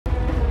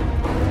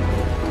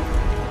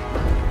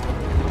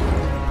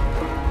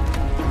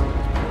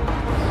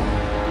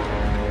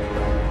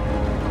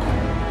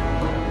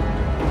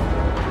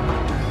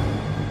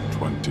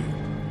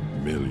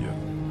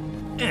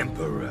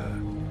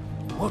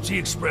fancy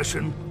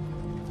expression?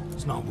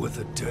 It's not worth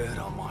the dirt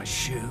on my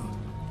shoe.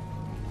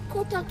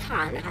 Kotal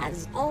Khan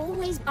has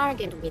always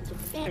bargained with you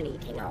fairly,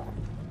 Kano.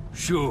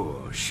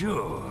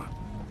 Sure.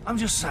 I'm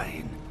just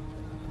saying.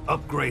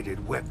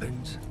 Upgraded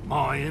weapons,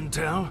 my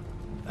intel,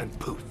 and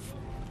poof.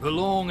 The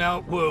long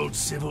outworld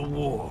civil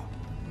war.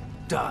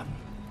 Done.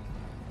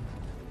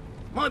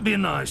 Might be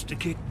nice to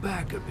kick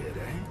back a bit,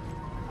 eh?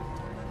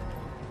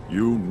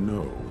 You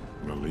know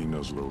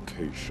Melina's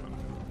location.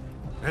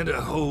 And a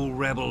whole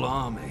rebel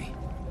army.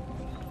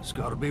 It's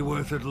gotta be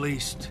worth at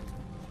least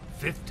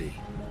 50.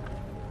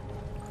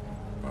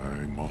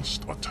 I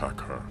must attack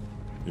her.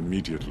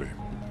 Immediately.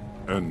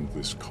 End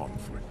this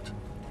conflict.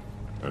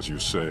 As you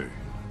say,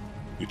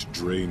 it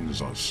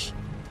drains us.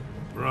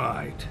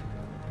 Right.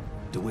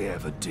 Do we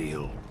have a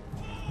deal?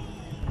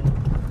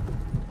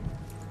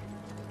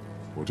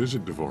 What is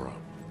it, Devora?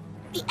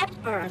 The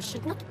Emperor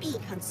should not be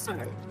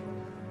concerned.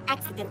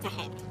 Accident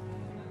ahead.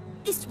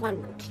 This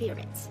one will clear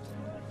it.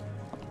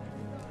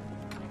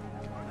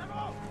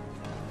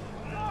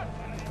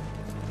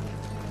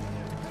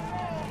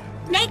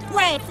 Make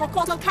way for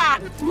Kotal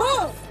Khan!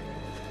 Move!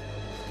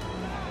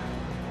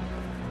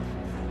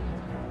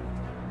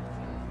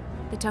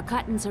 The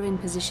Tarkatans are in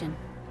position.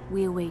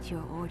 We await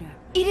your order.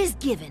 It is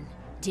given,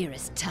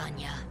 dearest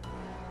Tanya.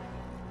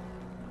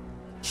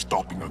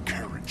 Stopping a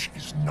carriage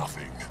is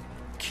nothing.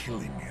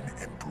 Killing an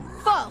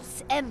emperor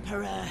False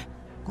Emperor!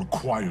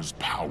 requires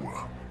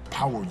power.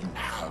 Power you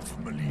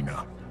have,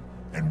 Melina,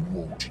 and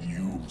won't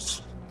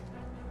use.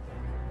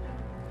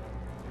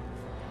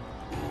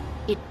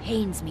 It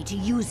pains me to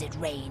use it,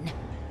 Rain.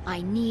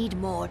 I need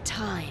more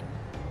time.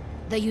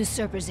 The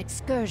usurper's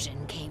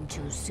excursion came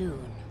too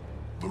soon.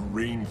 The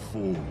rain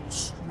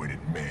falls when it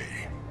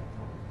may.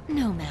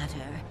 No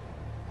matter.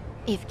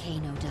 If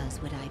Kano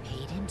does what I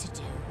paid him to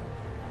do.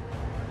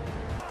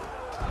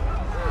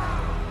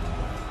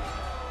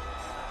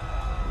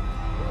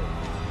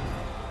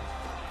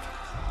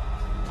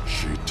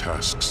 She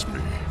tasks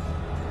me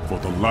for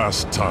the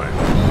last time.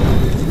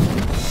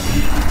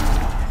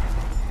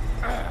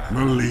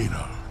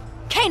 Melina.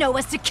 Kano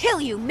was to kill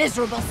you,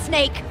 miserable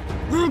snake!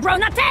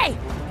 Gronate!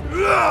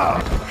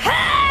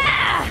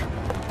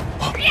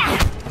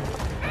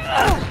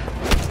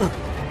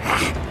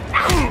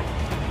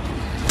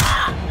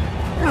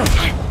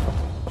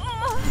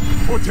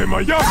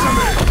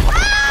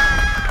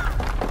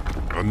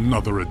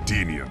 Another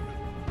Edenian,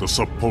 the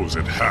supposed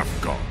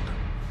half-god.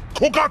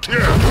 Kogatir!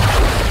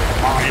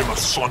 I am a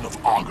son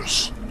of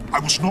Argus. I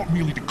was not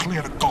merely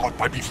declared a god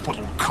by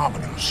befuddled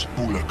commoners,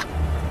 Bullock.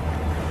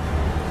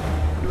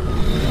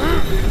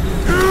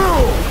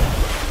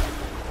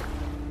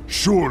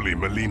 Surely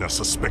Melina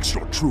suspects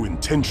your true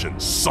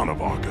intentions, son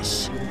of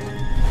Argus.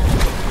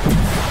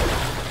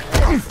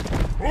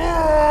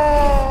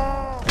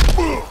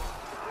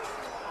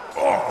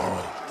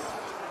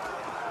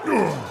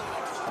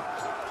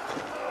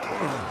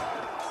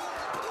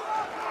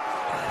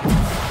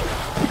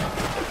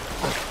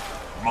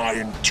 My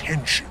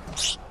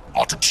intentions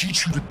are to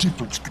teach you the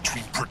difference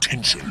between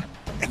pretension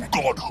and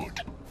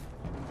godhood.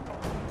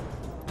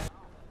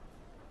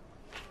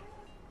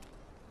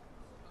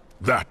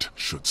 That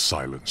should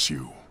silence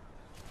you.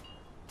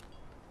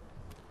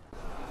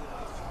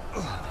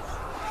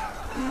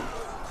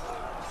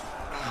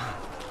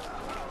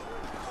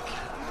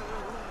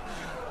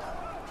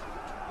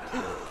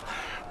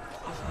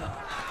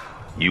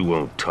 You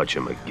won't touch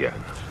him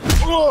again.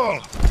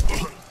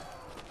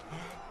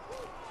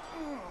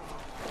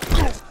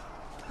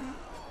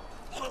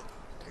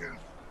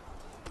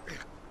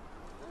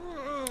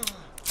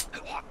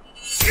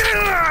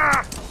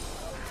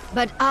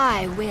 But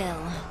I will.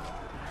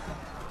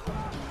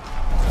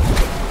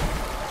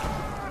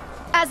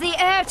 As the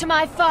heir to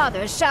my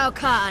father, Shao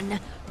Kahn,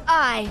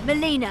 I,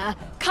 Melina,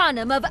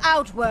 Khanum of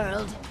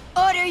Outworld,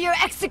 order your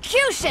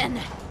execution!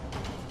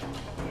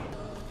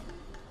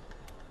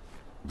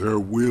 There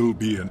will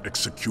be an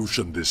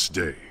execution this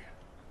day.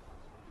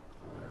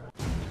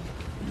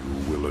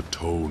 You will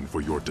atone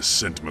for your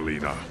descent,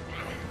 Melina.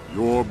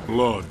 Your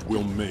blood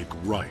will make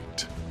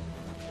right.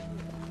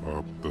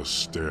 Up the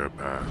stair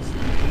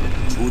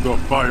path, to the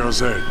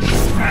fire's edge.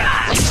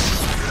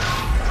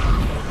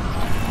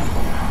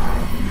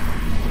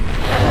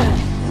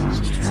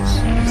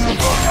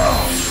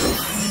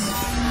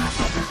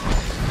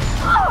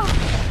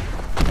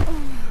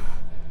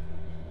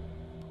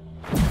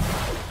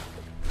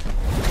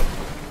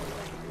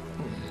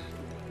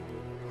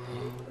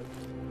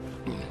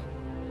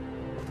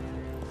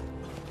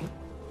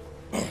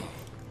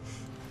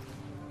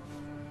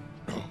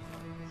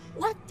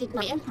 What did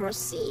my Emperor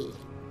see?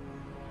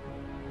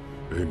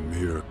 A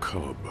mere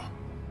cub,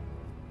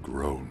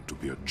 grown to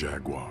be a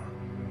jaguar.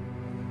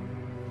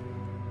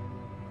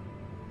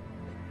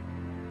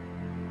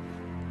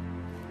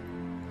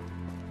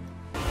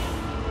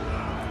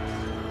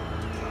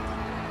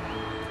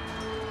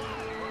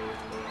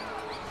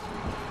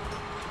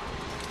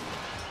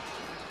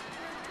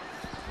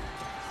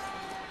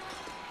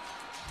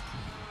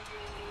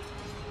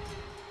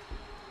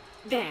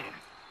 There.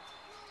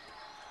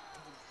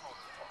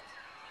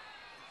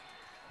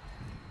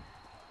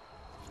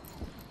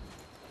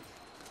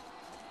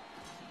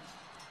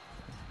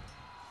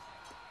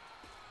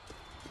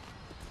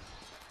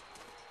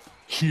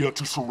 here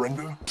to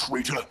surrender,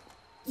 traitor?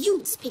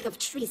 You speak of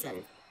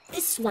treason.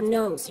 This one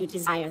knows you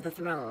desire the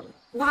throne.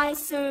 Why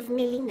serve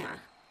Melina?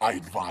 I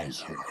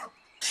advise her.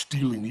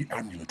 Stealing the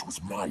amulet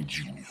was my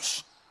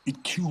genius.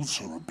 It kills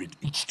her a bit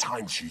each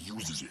time she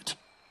uses it.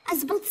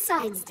 As both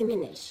sides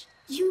diminish,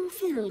 you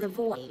fill the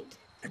void.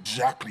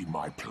 Exactly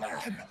my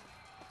plan.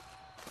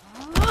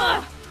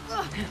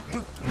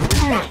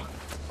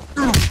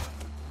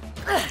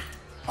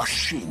 A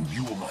shame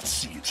you will not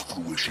see its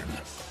fruition.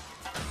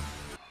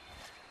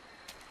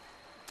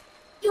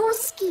 Your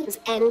schemes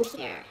end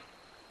here.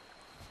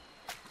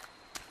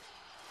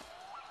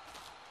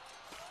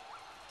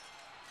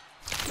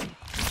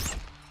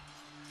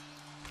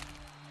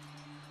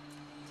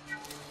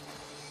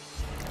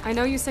 I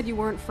know you said you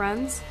weren't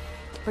friends,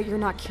 but you're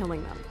not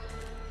killing them.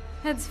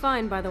 Head's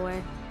fine, by the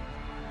way.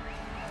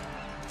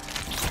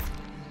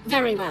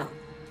 Very well.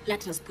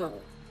 Let us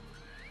go.